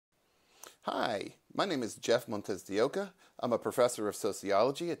Hi, my name is Jeff Montez de Oca. I'm a professor of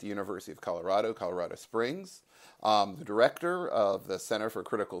sociology at the University of Colorado, Colorado Springs. I'm the director of the Center for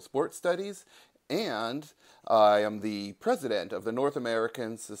Critical Sports Studies, and I am the president of the North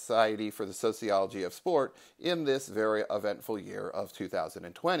American Society for the Sociology of Sport in this very eventful year of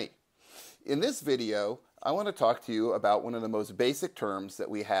 2020. In this video, I want to talk to you about one of the most basic terms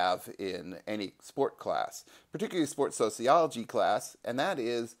that we have in any sport class, particularly sports sociology class, and that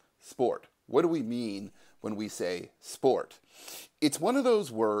is sport. What do we mean when we say sport? It's one of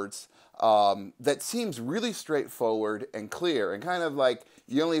those words that seems really straightforward and clear and kind of like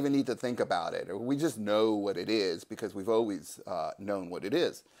you don't even need to think about it, or we just know what it is because we've always known what it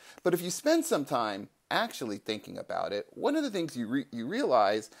is. But if you spend some time actually thinking about it, one of the things you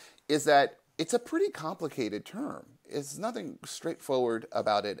realize is that it's a pretty complicated term. It's nothing straightforward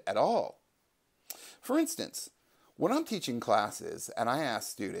about it at all. For instance, when I'm teaching classes and I ask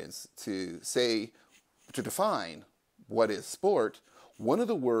students to define what is sport, one of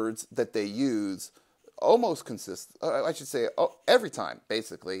the words that they use almost consists, every time,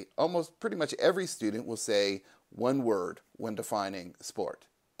 basically, almost pretty much every student will say one word when defining sport.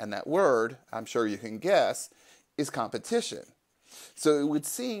 And that word, I'm sure you can guess, is competition. So it would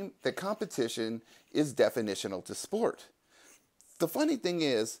seem that competition is definitional to sport. The funny thing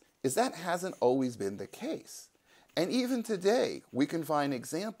is that hasn't always been the case. And even today, we can find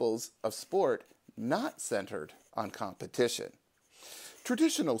examples of sport not centered on competition.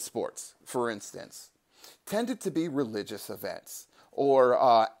 Traditional sports, for instance, tended to be religious events or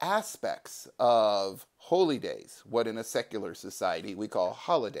aspects of holy days, what in a secular society we call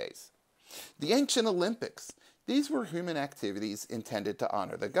holidays. The ancient Olympics, these were human activities intended to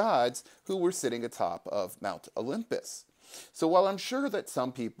honor the gods who were sitting atop of Mount Olympus. So while I'm sure that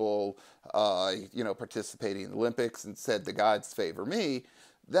some people, participating in the Olympics and said the gods favor me,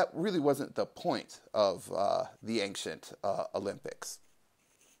 that really wasn't the point of the ancient Olympics.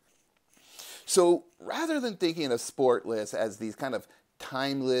 So rather than thinking of sport lists as these kind of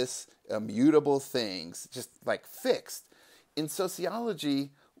timeless, immutable things, just like fixed, in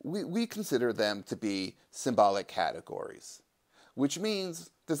sociology, we consider them to be symbolic categories, which means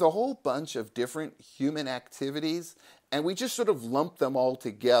there's a whole bunch of different human activities, and we just sort of lump them all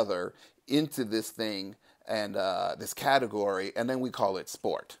together into this thing and this category, and then we call it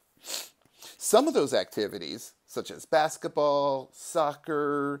sport. Some of those activities, such as basketball,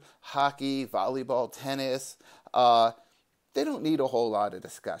 soccer, hockey, volleyball, tennis, they don't need a whole lot of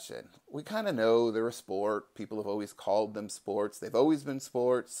discussion. We kind of know they're a sport. People have always called them sports. They've always been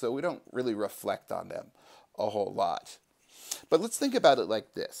sports, so we don't really reflect on them a whole lot. But let's think about it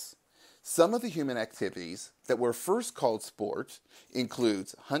like this. Some of the human activities that were first called sport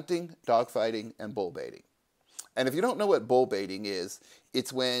includes hunting, dogfighting, and bull baiting. And if you don't know what bull baiting is,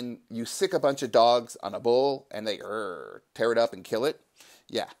 it's when you sick a bunch of dogs on a bull and they tear it up and kill it.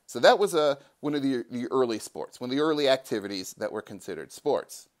 Yeah, so that was one of the early sports, one of the early activities that were considered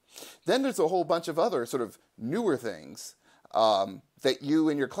sports. Then there's a whole bunch of other sort of newer things that you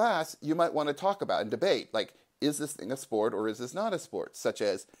in your class, you might want to talk about and debate, like, is this thing a sport or is this not a sport, such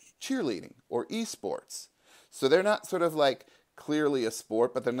as cheerleading or esports. So they're not sort of like clearly a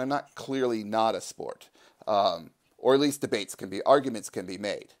sport, but they're not clearly not a sport. Or at least arguments can be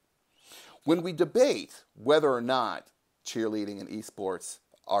made. When we debate whether or not cheerleading and esports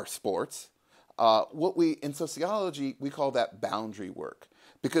are sports, in sociology, we call that boundary work.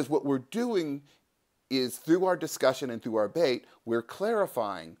 Because what we're doing is through our discussion and through our debate, we're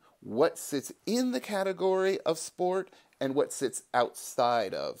clarifying what sits in the category of sport and what sits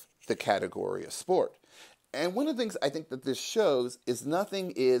outside of the category of sport. And one of the things I think that this shows is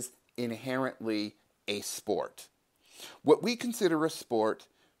nothing is inherently a sport. What we consider a sport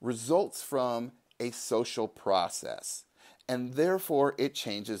results from a social process, and therefore it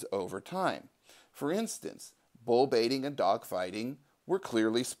changes over time. For instance, bull baiting and dog fighting were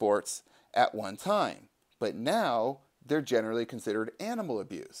clearly sports at one time, but now they're generally considered animal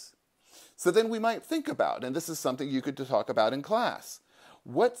abuse. So then we might think about, and this is something you could talk about in class,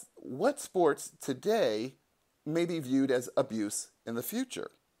 what sports today may be viewed as abuse in the future?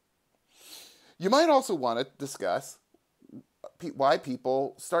 You might also want to discuss why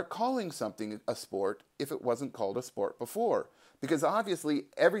people start calling something a sport if it wasn't called a sport before. Because obviously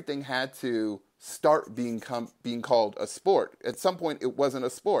everything had to start being called a sport. At some point it wasn't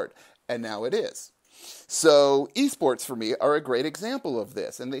a sport, and now it is. So esports for me are a great example of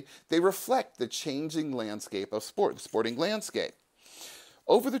this, and they reflect the changing landscape of sport, the sporting landscape.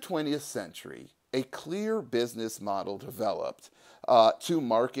 Over the 20th century, a clear business model developed to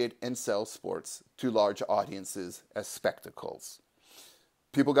market and sell sports to large audiences as spectacles.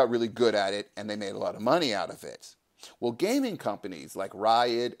 People got really good at it, and they made a lot of money out of it. Well, gaming companies like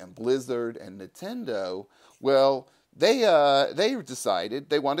Riot and Blizzard and Nintendo, well, they decided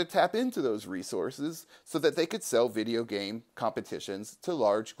they wanted to tap into those resources so that they could sell video game competitions to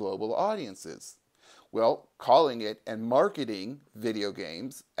large global audiences. Well, calling it and marketing video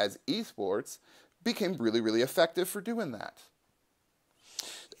games as esports became really, really effective for doing that.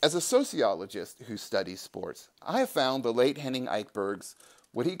 As a sociologist who studies sports, I have found the late Henning Eichberg's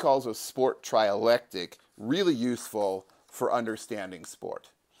what he calls a sport trialectic really useful for understanding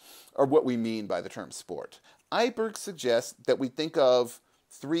sport, or what we mean by the term sport. Eichberg suggests that we think of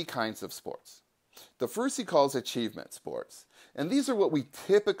three kinds of sports. The first he calls achievement sports. And these are what we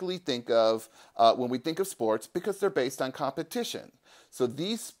typically think of when we think of sports because they're based on competition. So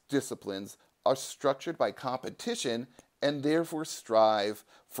these disciplines are structured by competition and therefore strive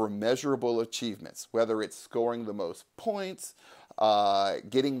for measurable achievements, whether it's scoring the most points,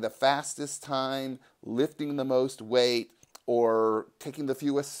 getting the fastest time, lifting the most weight, or taking the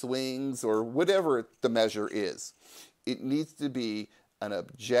fewest swings, or whatever the measure is. It needs to be an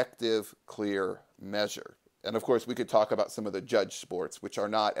objective, clear measure. And of course, we could talk about some of the judge sports, which are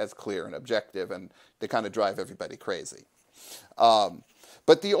not as clear and objective, and they kind of drive everybody crazy.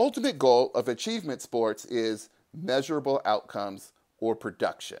 But the ultimate goal of achievement sports is measurable outcomes or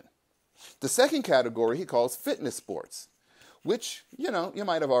production. The second category he calls fitness sports, which, you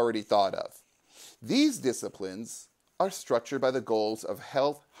might have already thought of. These disciplines are structured by the goals of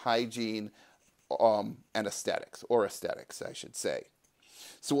health, hygiene, and aesthetics, or aesthetics, I should say.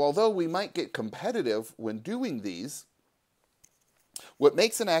 So although we might get competitive when doing these, what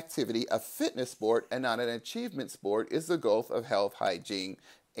makes an activity a fitness sport and not an achievement sport is the goal of health, hygiene,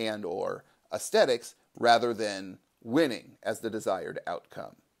 and or aesthetics rather than winning as the desired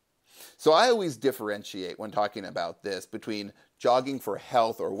outcome. So I always differentiate when talking about this between jogging for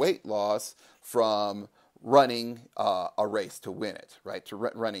health or weight loss from running a race to win it, right?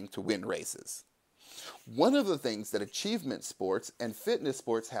 Running to win races. One of the things that achievement sports and fitness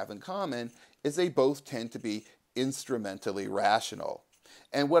sports have in common is they both tend to be instrumentally rational.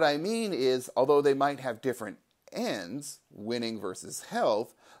 And what I mean is, although they might have different ends, winning versus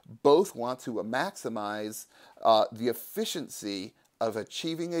health, both want to maximize the efficiency of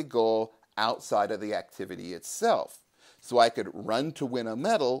achieving a goal outside of the activity itself. So I could run to win a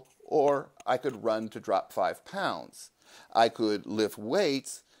medal, or I could run to drop 5 pounds. I could lift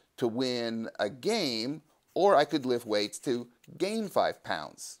weights to win a game, or I could lift weights to gain 5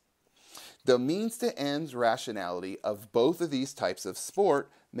 pounds. The means to ends rationality of both of these types of sport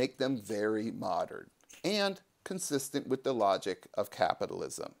make them very modern and consistent with the logic of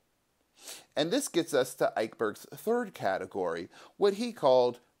capitalism. And this gets us to Eichberg's third category, what he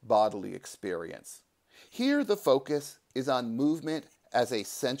called bodily experience. Here the focus is on movement as a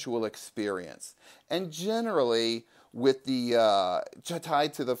sensual experience, and generally with the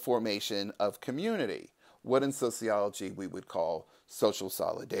tied to the formation of community, what in sociology we would call social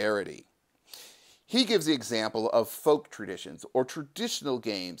solidarity. He gives the example of folk traditions or traditional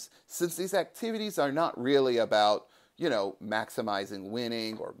games, since these activities are not really about, maximizing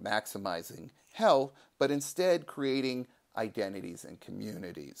winning or maximizing health, but instead creating identities and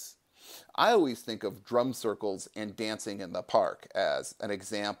communities. I always think of drum circles and dancing in the park as an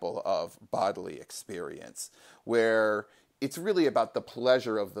example of bodily experience, where it's really about the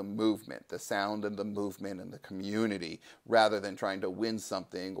pleasure of the movement, the sound and the movement and the community, rather than trying to win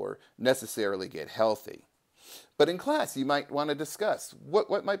something or necessarily get healthy. But in class, you might want to discuss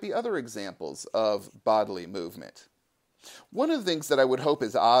what might be other examples of bodily movement. One of the things that I would hope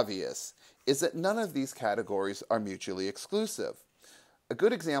is obvious is that none of these categories are mutually exclusive. A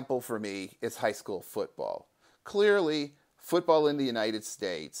good example for me is high school football. Clearly, football in the United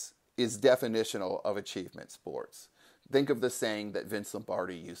States is definitional of achievement sports. Think of the saying that Vince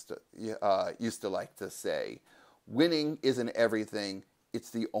Lombardi used to like to say, winning isn't everything,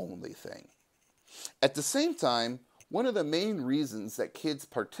 it's the only thing. At the same time, one of the main reasons that kids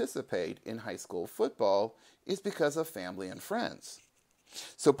participate in high school football is because of family and friends.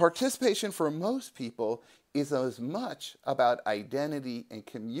 So participation for most people is as much about identity and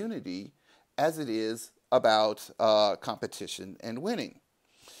community as it is about competition and winning.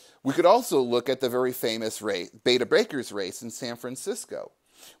 We could also look at the very famous race, Beta Breakers race in San Francisco.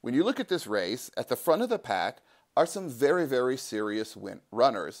 When you look at this race, at the front of the pack are some very, very serious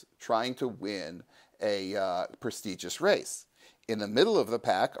runners trying to win a prestigious race. In the middle of the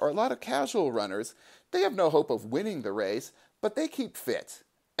pack are a lot of casual runners. They have no hope of winning the race, but they keep fit,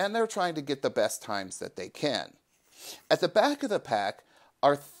 and they're trying to get the best times that they can. At the back of the pack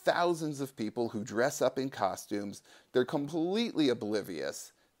are thousands of people who dress up in costumes. They're completely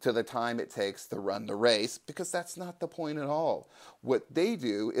oblivious to the time it takes to run the race, because that's not the point at all. What they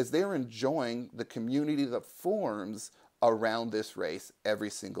do is they're enjoying the community that forms around this race every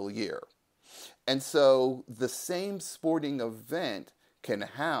single year. And so the same sporting event can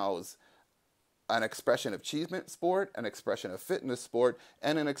house an expression of achievement sport, an expression of fitness sport,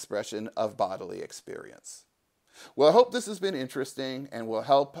 and an expression of bodily experience. Well, I hope this has been interesting and will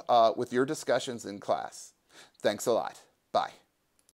help with your discussions in class. Thanks a lot. Bye.